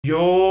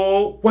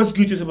Yo, what's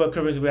good, YouTube? About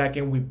crwazyyy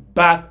reacting. We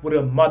back with a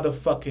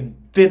motherfucking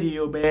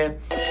video, man.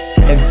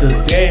 And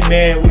today,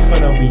 man, we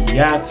finna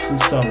react to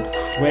some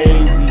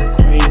crazy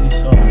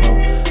song,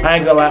 bro. I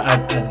ain't gonna lie, I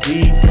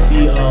did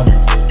see a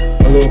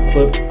little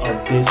clip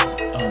of this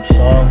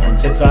song on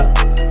TikTok,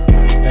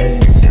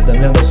 and it's the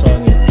name of the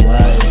song is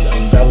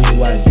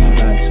WYD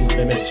by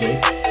 2Famousejayy.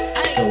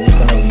 So we're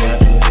gonna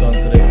react to this song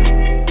today.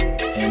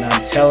 And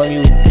I'm telling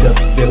you,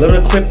 the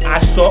little clip I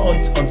saw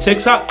on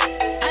TikTok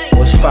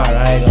was fire.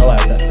 I ain't gonna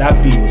lie,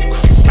 that beat was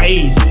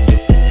crazy.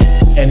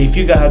 And if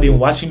you guys have been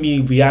watching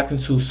me reacting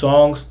to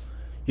songs,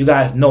 you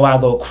guys know I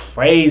go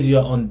crazy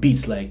on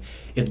beats. Like,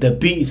 if the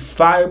beat is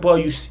fire, bro,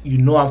 you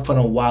know I'm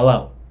finna wild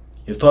out.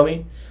 You feel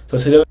me? So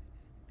today,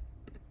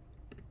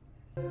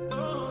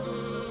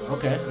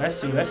 okay, let's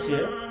see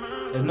it.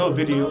 There's no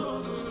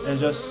video. There's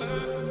just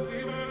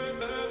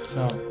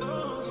sound.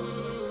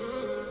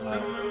 Wow.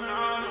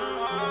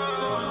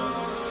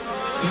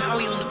 Now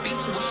we on the beat,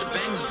 so what's your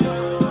banger?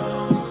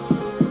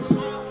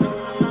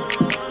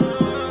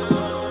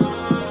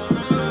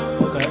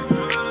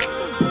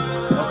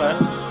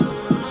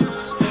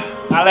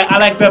 I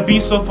like the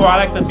beat so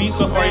far. You feel me?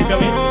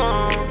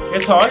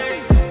 It's hard.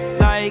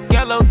 Like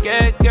yellow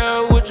cat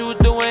girl, what you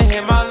doing?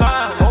 Hit my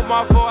line. On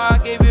my phone, I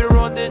gave you the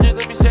wrong digits.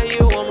 Let me say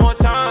it one more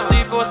time.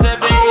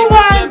 347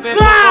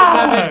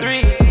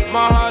 847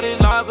 My heart is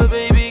loud, but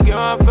baby girl,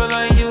 I feel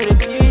like you the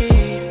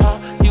key.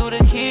 You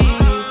the key.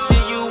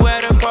 See you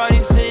at a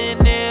party,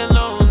 sitting there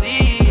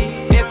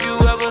lonely. If you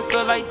ever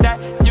feel like that,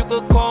 you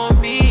could call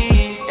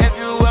me. If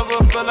you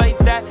ever feel like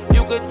that,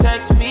 you could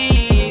text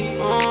me.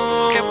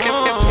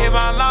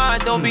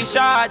 Don't be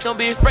shy, don't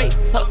be afraid.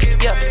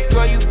 Yeah,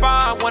 girl, you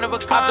fine, one of a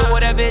kind, do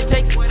whatever it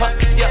takes.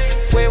 Yeah,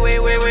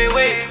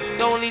 wait.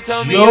 Don't only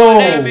tell me your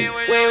name. Wait.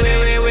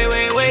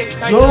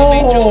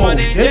 Yo,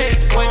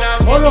 this.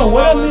 Hold on,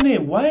 wait a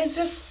minute. Why is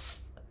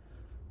this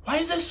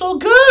so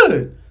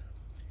good?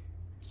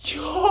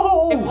 Yo.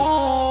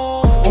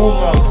 Oh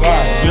my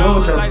god. Yo,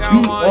 the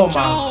beat. Oh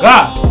my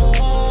god.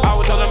 I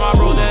was telling my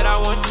bro that I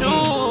want you.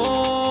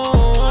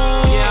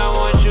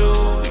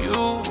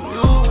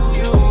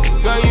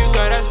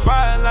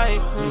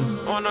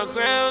 On the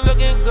ground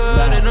looking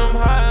good in them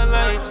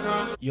highlights.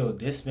 Yo,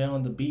 this man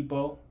on the beat,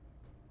 bro.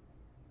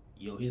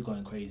 Yo, he's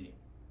going crazy.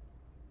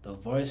 The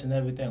voice and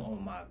everything. Oh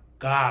my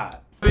god.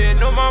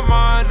 Been on my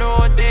mind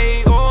all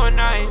day, all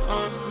night,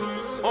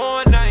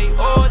 all night,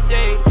 all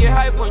day. Get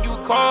hype when you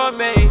call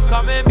me.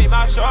 Come and be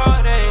my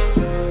shorty.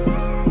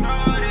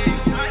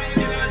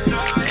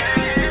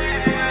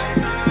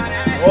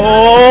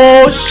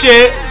 Oh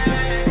shit.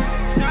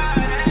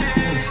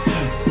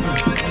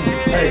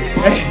 Hey,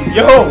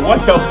 yo,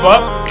 what the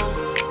fuck?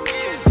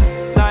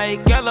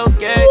 Like yellow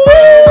cat.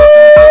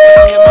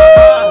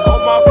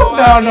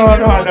 No.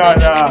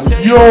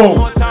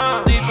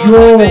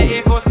 Yo.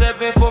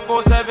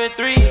 847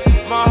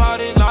 My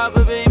heart is loud,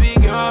 but baby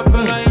girl, I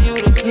feel like you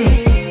the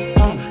key.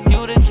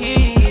 You the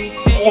key.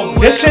 Oh,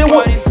 this shit,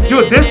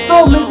 yo, this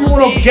song make me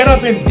wanna get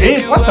up and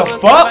dance. What the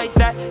fuck?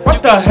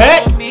 What the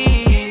heck?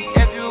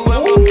 If you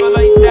ever feel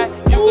like that,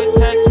 you can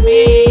text me.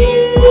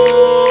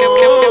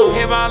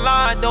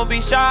 Don't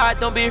be shy,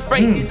 don't be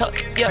afraid.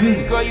 Yeah,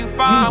 girl, you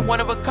fine, one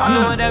of a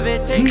kind, whatever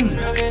it takes.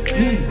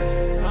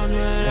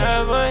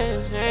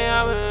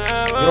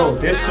 Yo,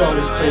 this song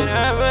is crazy.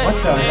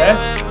 What the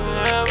heck?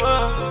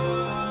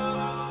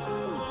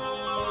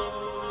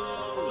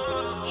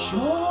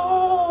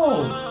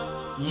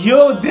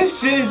 Yo,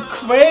 this shit is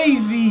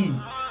crazy.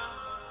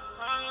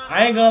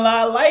 I ain't gonna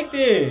lie, I liked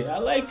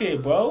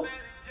it, bro.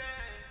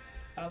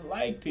 I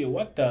liked it.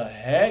 What the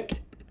heck?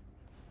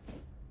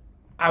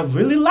 I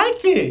really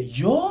liked it.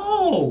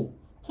 Yo,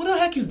 who the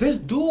heck is this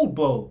dude,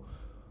 bro?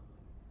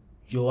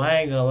 Yo,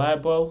 I ain't gonna lie,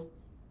 bro.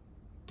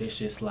 This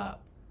shit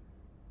slap.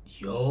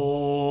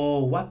 Yo,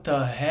 what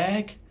the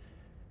heck?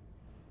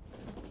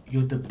 Yo,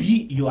 the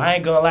beat. Yo, I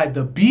ain't gonna lie.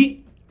 The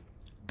beat.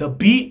 10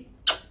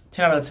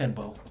 out of 10,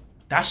 bro.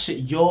 That shit,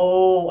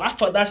 yo, I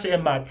felt that shit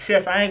in my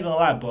chest. I ain't gonna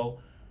lie, bro.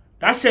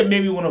 That shit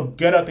made me want to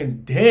get up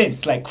and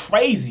dance like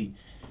crazy.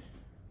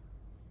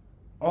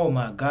 Oh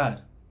my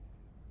god.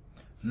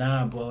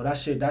 Nah, bro, that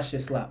shit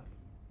slap.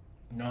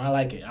 No, I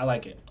like it,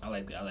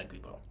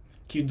 bro.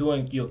 Keep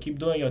doing your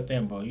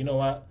thing, bro. You know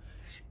what?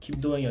 Keep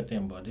doing your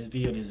thing, bro. This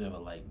video deserves a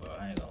like, bro.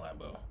 I ain't gonna lie,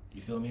 bro.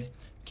 You feel me?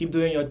 Keep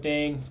doing your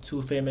thing,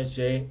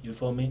 2Famousejayy. You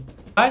feel me?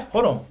 Alright,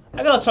 hold on.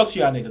 I gotta talk to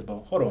y'all niggas,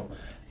 bro. Hold on.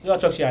 I gotta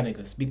talk to y'all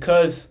niggas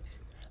because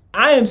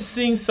I am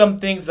seeing some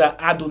things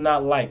that I do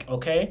not like.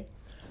 Okay,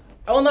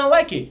 I will not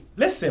like it.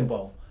 Listen,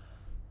 bro.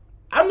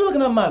 I'm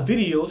looking at my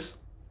videos.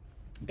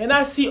 And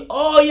I see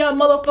all y'all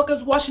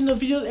motherfuckers watching the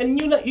videos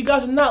and you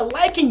guys are not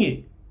liking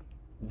it.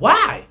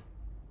 Why?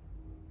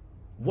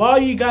 Why are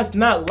you guys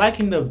not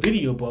liking the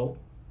video, bro?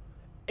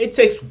 It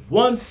takes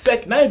 1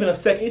 second, not even a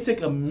second. It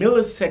takes a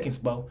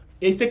milliseconds, bro.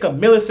 It takes a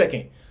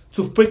millisecond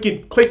to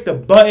freaking click the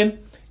button,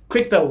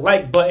 click the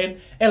like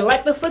button, and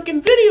like the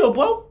freaking video,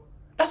 bro.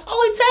 That's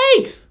all it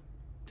takes.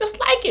 Just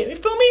like it. You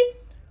feel me?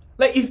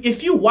 Like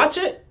if you watch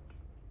it,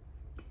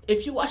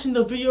 if you're watching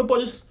the video, bro,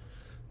 just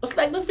let's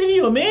like the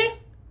video, man.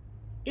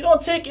 It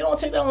don't take that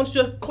long to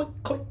just click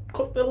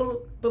the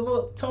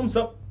little thumbs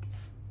up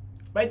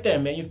right there,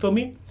 man. You feel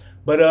me?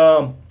 But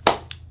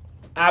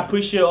I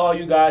appreciate all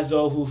you guys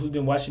though who's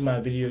been watching my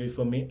video. You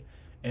feel me?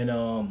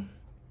 And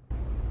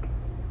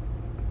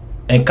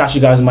catch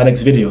you guys in my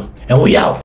next video. And we out.